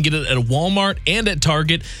now. You can get it at Walmart and at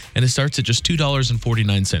Target, and it starts at just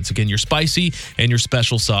 $2.49. Again, your spicy and your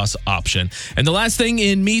special sauce option. And the last thing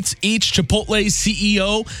in Meats Each, Chipotle's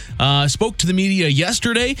CEO spoke to the media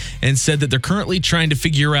yesterday and said that they're currently trying to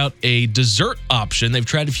figure out a dessert option. They've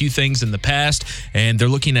tried a few things in the past, and they're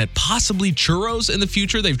looking at possibly churros in the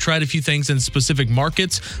future. They've tried a few things in specific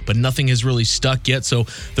markets, but nothing has really stuck yet. So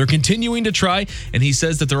they're continuing to try, and he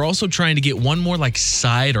says that they're also trying to get one more like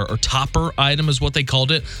side or topper item is what they called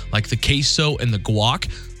it, like the queso and the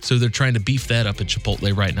guac. So they're trying to beef that up at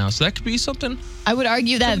Chipotle right now. So that could be something. I would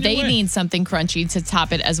argue that they need something crunchy to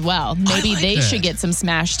top it as well. Maybe they should get some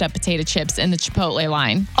smashed up potato chips in the Chipotle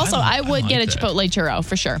line. Also, I would get a Chipotle churro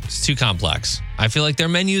for sure. It's too complex. I feel like their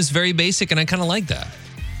menu is very basic, and I kind of like that.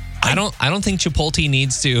 I don't think Chipotle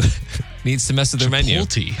needs to mess with their menu.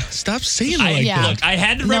 Stop saying like that. Look, I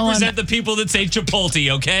had to represent the people that say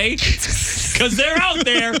Chipotle, okay? Because they're out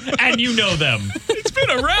there, and you know them. It's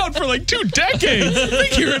been around for like 2 decades.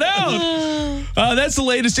 Figure it out. That's the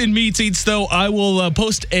latest in Meats Eats, though. I will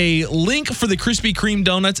post a link for the Krispy Kreme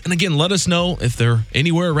donuts. And again, let us know if they're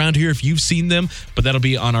anywhere around here, if you've seen them. But that'll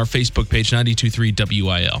be on our Facebook page, 92.3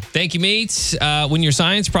 WIL. Thank you, Meats. When your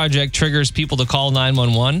science project triggers people to call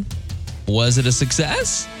 911, was it a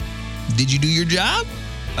success? Did you do your job?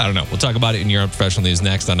 I don't know. We'll talk about it in your professional news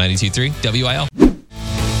next on 92.3 WIL.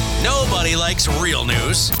 Nobody likes real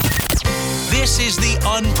news. This is the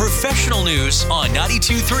unprofessional news on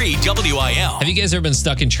 92.3 WIL. Have you guys ever been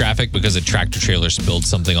stuck in traffic because a tractor trailer spilled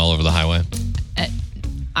something all over the highway?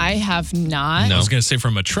 I have not. No. I was going to say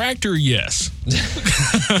from a tractor, yes.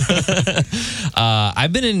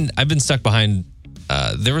 I've been stuck behind.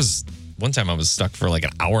 There was one time I was stuck for like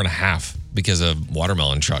an hour and a half because a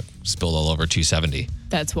watermelon truck spilled all over 270.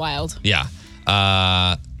 That's wild. Yeah.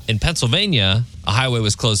 In Pennsylvania, a highway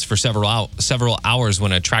was closed for several hours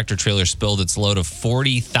when a tractor trailer spilled its load of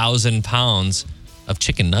 40,000 pounds of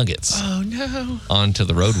chicken nuggets onto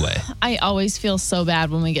the roadway. I always feel so bad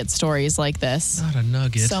when we get stories like this. Not a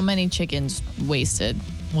nugget. So many chickens wasted.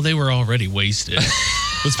 Well, they were already wasted.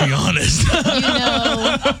 Let's be honest. You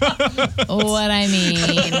know what I mean.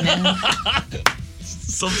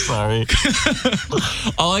 so sorry.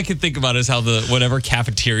 All I can think about is how whatever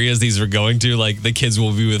cafeterias these are going to, like the kids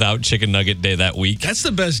will be without chicken nugget day that week. That's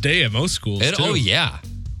the best day at most schools, too. Oh, yeah.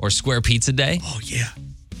 Or square pizza day. Oh, yeah.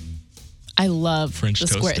 I love French the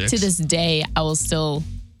toast square. sticks. To this day, I will still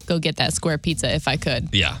go get that square pizza if I could.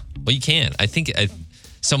 Yeah. Well, you can. I think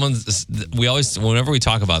whenever we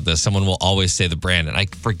talk about this, someone will always say the brand. And I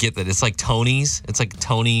forget that it's like Tony's. It's like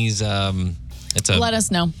Tony's. Let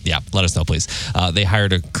us know. Yeah, let us know, please. They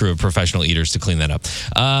hired a crew of professional eaters to clean that up.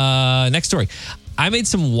 Next story. I made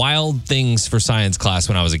some wild things for science class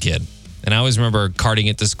when I was a kid. And I always remember carting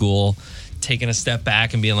it to school, taking a step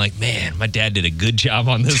back and being like, man, my dad did a good job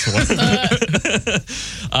on this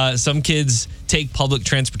one. Some kids take public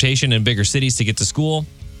transportation in bigger cities to get to school.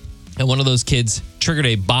 And one of those kids triggered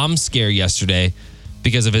a bomb scare yesterday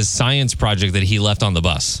because of his science project that he left on the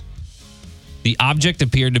bus. The object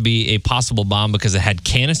appeared to be a possible bomb because it had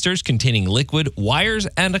canisters containing liquid, wires,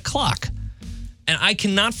 and a clock. And I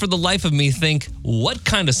cannot for the life of me think what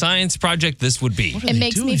kind of science project this would be. It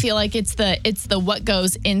makes me feel like it's the what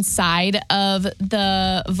goes inside of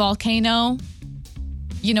the volcano.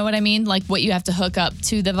 You know what I mean? Like what you have to hook up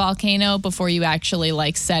to the volcano before you actually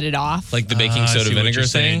like set it off. Like the baking soda vinegar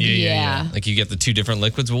thing? Yeah. Like you get the two different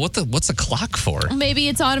liquids. Well, what's a clock for? Maybe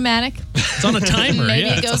it's automatic. It's on a timer. Maybe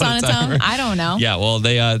yeah. it goes on its own. I don't know. Yeah, well,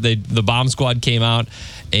 the bomb squad came out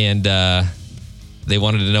and they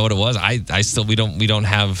wanted to know what it was. We don't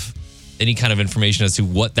have any kind of information as to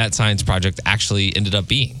what that science project actually ended up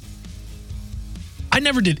being. I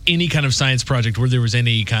never did any kind of science project where there was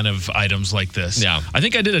any kind of items like this. Yeah. I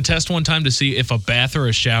think I did a test one time to see if a bath or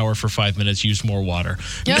a shower for 5 minutes used more water.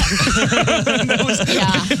 Yeah. It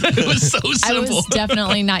was so simple. I was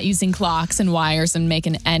definitely not using clocks and wires and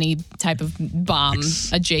making any type of bomb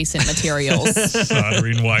adjacent materials.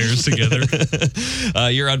 Soldering wires together.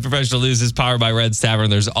 Your Unprofessional News is powered by Red's Tavern.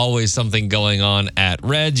 There's always something going on at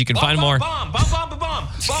Red's. You can find more.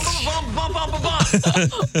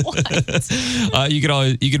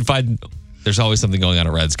 You can find there's always something going on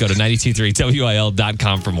at Red's. Go to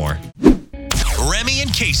 923wil.com for more. Remy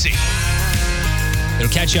and Casey.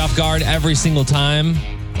 It'll catch you off guard every single time.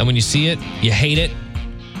 And when you see it, you hate it.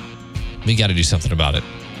 You got to do something about it.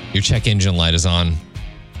 Your check engine light is on.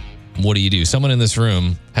 What do? Someone in this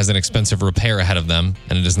room has an expensive repair ahead of them,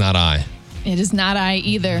 and it is not I. It is not I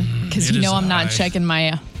either, because you know I'm not checking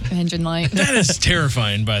my engine light. That is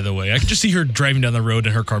terrifying, by the way. I could just see her driving down the road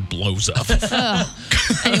and her car blows up.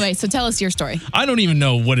 Anyway, so tell us your story. I don't even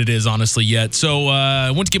know what it is, honestly, yet. So I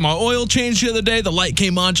went to get my oil changed the other day. The light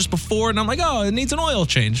came on just before, and I'm like, oh, it needs an oil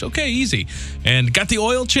change. Okay, easy. And got the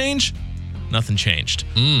oil change. Nothing changed.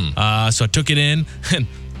 So I took it in, and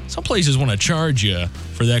some places want to charge you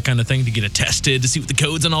for that kind of thing to get it tested, to see what the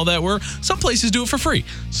codes and all that were. Some places do it for free.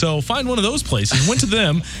 So find one of those places, went to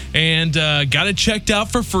them, and got it checked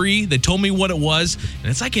out for free. They told me what it was,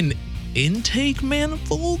 and it's like an intake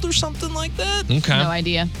manifold or something like that. Okay. No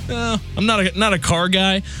idea. I'm not a car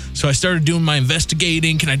guy, so I started doing my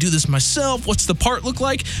investigating. Can I do this myself? What's the part look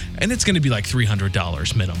like? And it's going to be like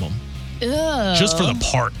 $300 minimum. Ugh. Just for the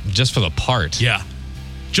part. Just for the part. Yeah.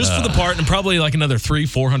 Just for the part, and probably like another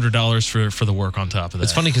 $300-$400 for the work on top of that.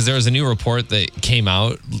 It's funny because there was a new report that came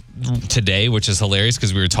out today, which is hilarious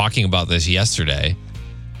because we were talking about this yesterday.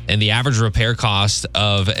 And the average repair cost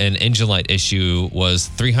of an engine light issue was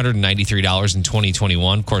 $393 in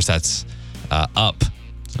 2021. Of course, that's up.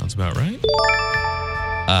 Sounds about right.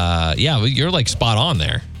 Yeah, you're like spot on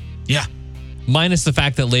there. Yeah. Minus the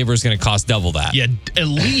fact that labor is going to cost double that. Yeah, at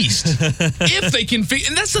least. If they can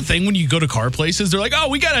and that's the thing when you go to car places, they're like, oh,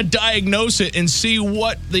 we got to diagnose it and see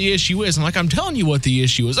what the issue is. I'm like, I'm telling you what the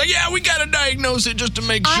issue is. Like, yeah, we got to diagnose it just to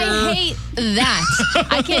make sure. I hate that.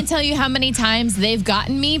 I can't tell you how many times they've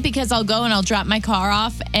gotten me because I'll go and I'll drop my car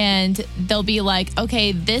off and they'll be like,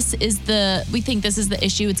 okay, we think this is the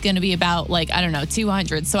issue. It's going to be about like, I don't know,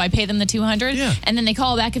 200. So I pay them the 200. Yeah. And then they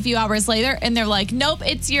call back a few hours later and they're like, nope,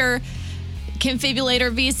 it's your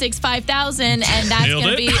Confibulator V6 5000 and that's going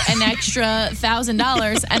to be an extra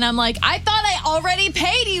 $1,000. And I'm like, I thought I already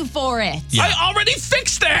paid you for it. Yeah. I already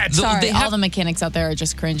fixed that. Sorry, all the mechanics out there are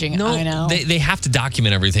just cringing. No, I know. They have to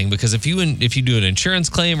document everything because if you do an insurance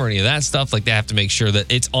claim or any of that stuff, like they have to make sure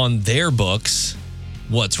that it's on their books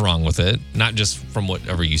what's wrong with it, not just from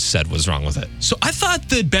whatever you said was wrong with it. So I thought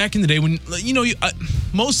that back in the day when,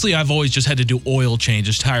 mostly I've always just had to do oil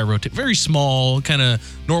changes, tire rotate, very small, kind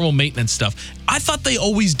of normal maintenance stuff. I thought they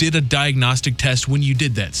always did a diagnostic test when you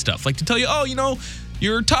did that stuff. Like to tell you,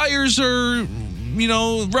 your tires are,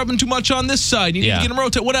 rubbing too much on this side. You need to get them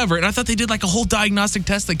rotate, whatever. And I thought they did like a whole diagnostic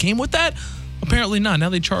test that came with that. Apparently not. Now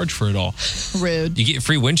they charge for it all. Rude. You get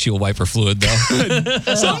free windshield wiper fluid, though.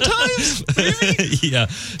 Sometimes. Yeah,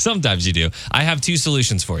 sometimes you do. I have 2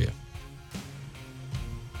 solutions for you.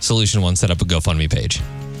 Solution 1, set up a GoFundMe page.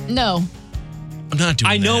 No. I'm not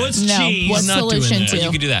doing I know that. it's No. cheese. What's I'm not doing solution that. 2?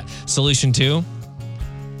 You could do that. Solution 2,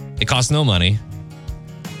 it costs no money.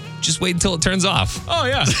 Just wait until it turns off. Oh,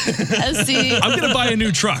 yeah. See. I'm going to buy a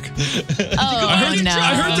new truck. Oh, no.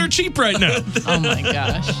 I heard they're cheap right now. Oh, my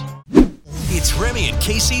gosh. It's Remy and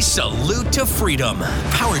Casey Salute to Freedom.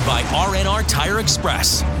 Powered by RNR Tire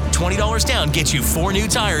Express. $20 down gets you 4 new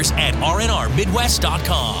tires at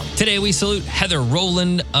rnrmidwest.com. Today, we salute Heather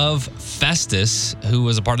Rowland of Festus, who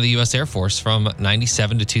was a part of the U.S. Air Force from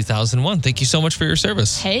 97 to 2001. Thank you so much for your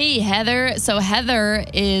service. Hey, Heather. So Heather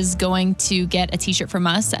is going to get a t-shirt from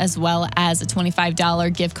us as well as a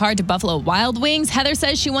 $25 gift card to Buffalo Wild Wings. Heather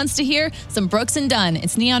says she wants to hear some Brooks and Dunn.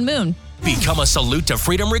 It's Neon Moon. Become a Salute to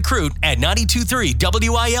Freedom recruit at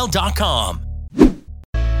 923WIL.com.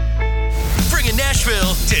 Bringing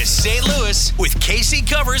Nashville to St. Louis with Casey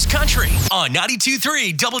Covers Country on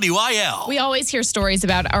 923 WIL. We always hear stories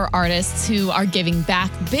about our artists who are giving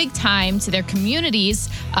back big time to their communities,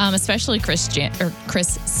 especially Chris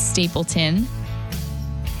Stapleton.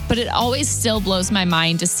 But it always still blows my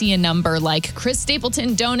mind to see a number like Chris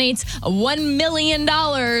Stapleton donates $1 million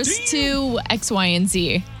to X, Y, and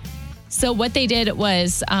Z. So what they did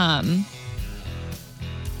was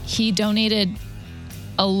he donated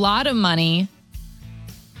a lot of money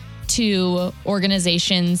to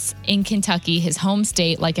organizations in Kentucky, his home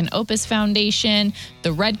state, like an Opus Foundation,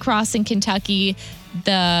 the Red Cross in Kentucky,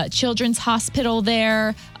 the Children's Hospital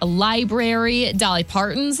there, a library, Dolly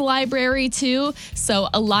Parton's library too. So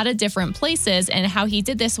a lot of different places. And how he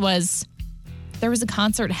did this was there was a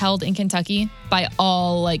concert held in Kentucky by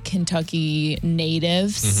all like Kentucky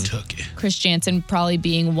natives. Kentucky. Chris Jansen probably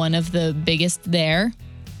being one of the biggest there.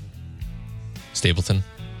 Stapleton.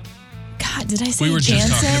 God, did I say We were Jansen?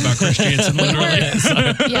 just talking about Chris Jansen, literally.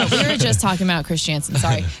 Yeah, we were just talking about Chris Jansen.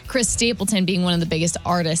 Sorry. Chris Stapleton being one of the biggest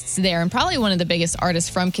artists there and probably one of the biggest artists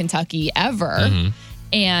from Kentucky ever.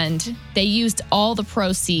 And they used all the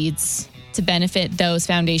proceeds to benefit those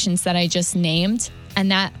foundations that I just named.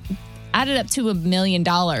 And that added up to $1 million.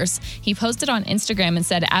 He posted on Instagram and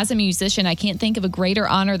said, as a musician, I can't think of a greater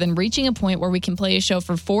honor than reaching a point where we can play a show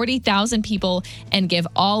for 40,000 people and give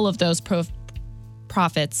all of those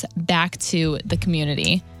profits back to the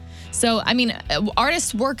community. So, I mean,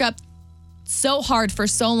 artists work up so hard for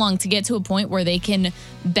so long to get to a point where they can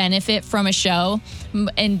benefit from a show,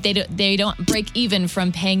 and they don't break even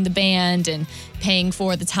from paying the band and paying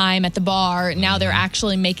for the time at the bar. Now they're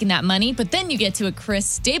actually making that money. But then you get to a Chris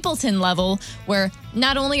Stapleton level where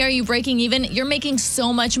not only are you breaking even, you're making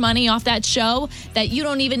so much money off that show that you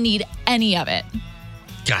don't even need any of it.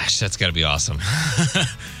 Gosh, that's got to be awesome.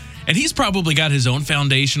 And he's probably got his own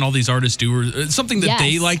foundation, all these artists do, or something that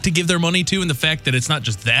they like to give their money to. And the fact that it's not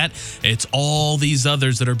just that, it's all these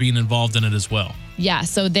others that are being involved in it as well. Yeah,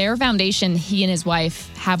 so their foundation, he and his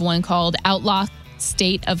wife have one called Outlaw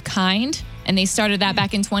State of Kind. And they started that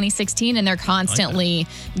back in 2016, and they're constantly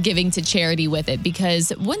giving to charity with it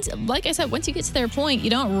because like I said, once you get to their point,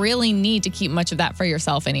 you don't really need to keep much of that for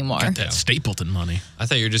yourself anymore. Got that Stapleton money. I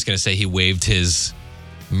thought you were just going to say he waived his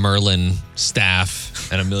Merlin staff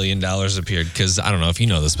and $1 million appeared because I don't know if you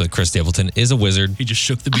know this, but Chris Stapleton is a wizard. He just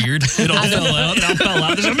shook the beard. It all fell out. It all fell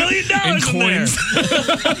out. There's $1 million in coins.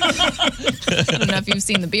 I don't know if you've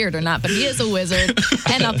seen the beard or not, but he is a wizard.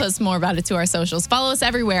 And I'll post more about it to our socials. Follow us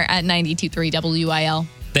everywhere at 92.3 WIL.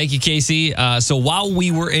 Thank you, Casey. So while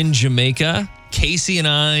we were in Jamaica, Casey and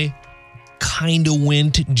I kind of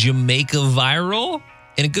went Jamaica viral.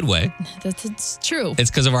 In a good way. That's true.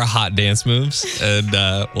 It's because of our hot dance moves, and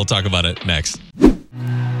we'll talk about it next. They'll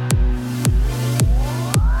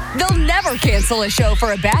never cancel a show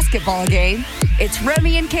for a basketball game. It's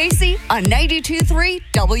Remy and Casey on 92.3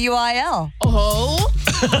 WIL. Oh.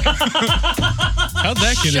 How'd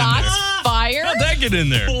that get in there? Shots fired. How'd that get in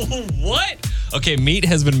there? What? Okay, Meat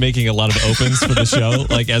has been making a lot of opens for the show,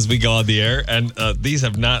 like as we go on the air, and these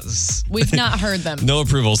have not. We've not heard them. No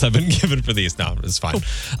approvals have been given for these. No, it's fine.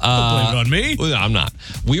 Don't blame it on me. Well, no, I'm not.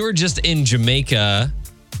 We were just in Jamaica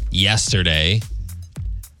yesterday,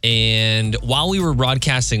 and while we were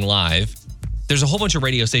broadcasting live, there's a whole bunch of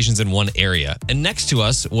radio stations in one area, and next to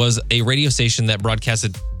us was a radio station that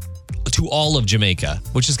broadcasted to all of Jamaica,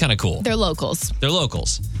 which is kind of cool. They're locals. They're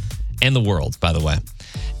locals, and the world, by the way.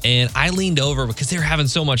 And I leaned over because they were having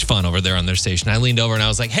so much fun over there on their station. I leaned over and I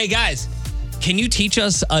was like, hey guys, can you teach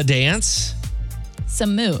us a dance?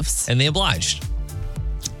 Some moves. And they obliged.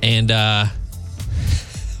 And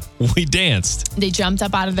We danced. They jumped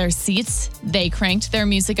up out of their seats. They cranked their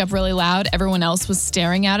music up really loud. Everyone else was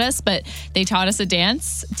staring at us, but they taught us a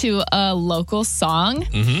dance to a local song.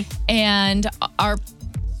 And our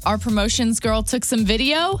promotions girl took some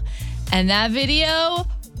video, and that video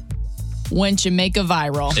went Jamaica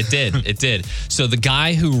viral. It did. So the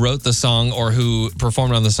guy who wrote the song or who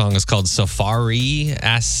performed on the song is called Safari,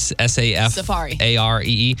 Safari,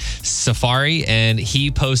 Safari. And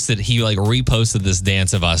he reposted this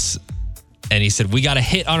dance of us. And he said, we got a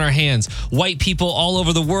hit on our hands. White people all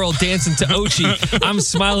over the world dancing to Ochi. I'm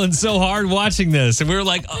smiling so hard watching this. And we were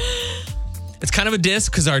like, oh. It's kind of a diss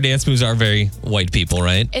because our dance moves are very white people,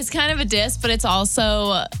 right? It's kind of a diss, but it's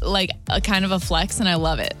also like a kind of a flex, and I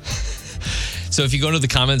love it. So if you go to the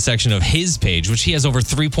comment section of his page, which he has over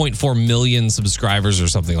 3.4 million subscribers or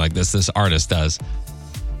something like this artist does,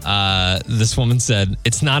 this woman said,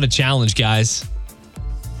 it's not a challenge, guys.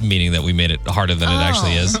 Meaning that we made it harder than it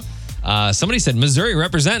actually is. Somebody said, Missouri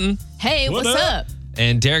representing. Hey, what's up?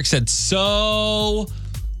 And Derek said, so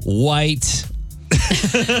white.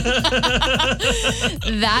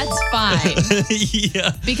 That's fine.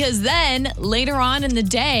 Yeah. Because then later on in the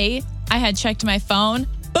day, I had checked my phone.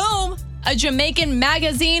 Boom! A Jamaican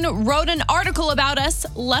magazine wrote an article about us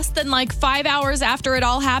less than 5 hours after it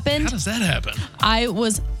all happened. How does that happen? I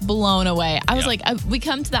was blown away. I was like, we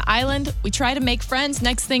come to the island, we try to make friends.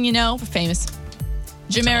 Next thing you know, we're famous.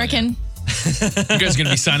 Jamaican. You guys are going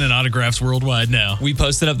to be signing autographs worldwide now. We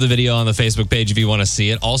posted up the video on the Facebook page if you want to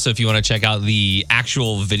see it. Also, if you want to check out the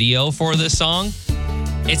actual video for this song,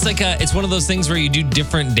 it's one of those things where you do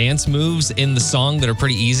different dance moves in the song that are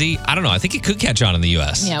pretty easy. I don't know. I think it could catch on in the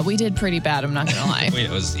U.S. Yeah, we did pretty bad. I'm not going to lie. It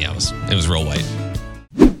was real white.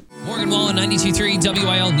 Morgan Wallen, 92.3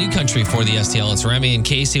 WIL New Country for the STL. It's Remy and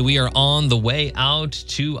Casey. We are on the way out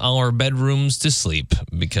to our bedrooms to sleep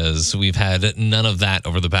because we've had none of that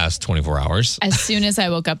over the past 24 hours. As soon as I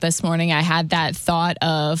woke up this morning, I had that thought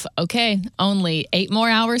of, okay, only 8 more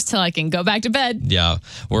hours till I can go back to bed. Yeah.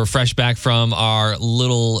 We're fresh back from our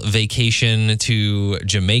little vacation to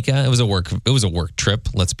Jamaica. It was a work trip,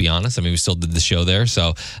 let's be honest. I mean, we still did the show there.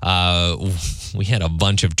 So we had a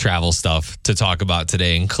bunch of travel stuff to talk about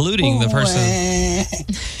today, including the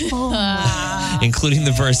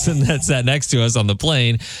person that sat next to us on the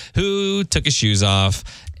plane who took his shoes off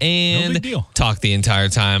and talked the entire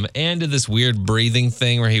time and did this weird breathing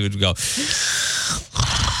thing where he would go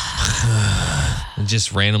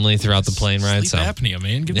just randomly throughout the plane ride. Sleep apnea,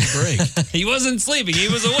 man. Give me a break. He wasn't sleeping. He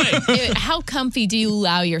was awake. How comfy do you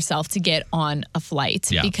allow yourself to get on a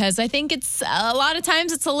flight? Yeah. Because I think it's a lot of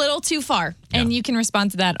times it's a little too far. And you can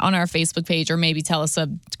respond to that on our Facebook page or maybe tell us a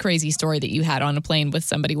crazy story that you had on a plane with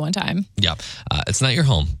somebody one time. Yeah. It's not your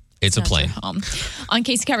home. It's a plane. On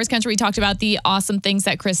Casey Covers Country, we talked about the awesome things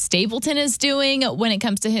that Chris Stapleton is doing when it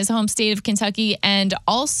comes to his home state of Kentucky, and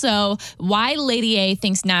also why Lady A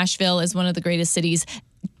thinks Nashville is one of the greatest cities.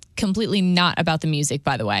 Completely not about the music,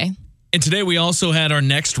 by the way. And today we also had our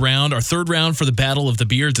next round, our third round for the Battle of the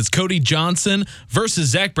Beards. It's Cody Johnson versus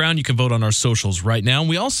Zach Brown. You can vote on our socials right now. And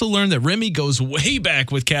we also learned that Remy goes way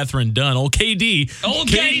back with Catherine Dunn. Old KD.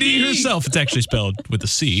 KD herself. It's actually spelled with a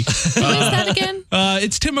C. Who is that again?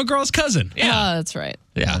 It's Tim McGraw's cousin. Yeah. Oh, that's right.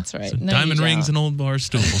 Yeah. That's right. So diamond rings and old bar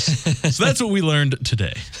stools. So that's what we learned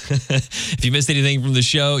today. If you missed anything from the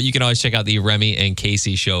show, you can always check out the Remy and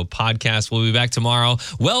Casey Show podcast. We'll be back tomorrow.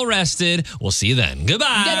 Well rested. We'll see you then.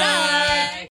 Goodbye. Goodbye.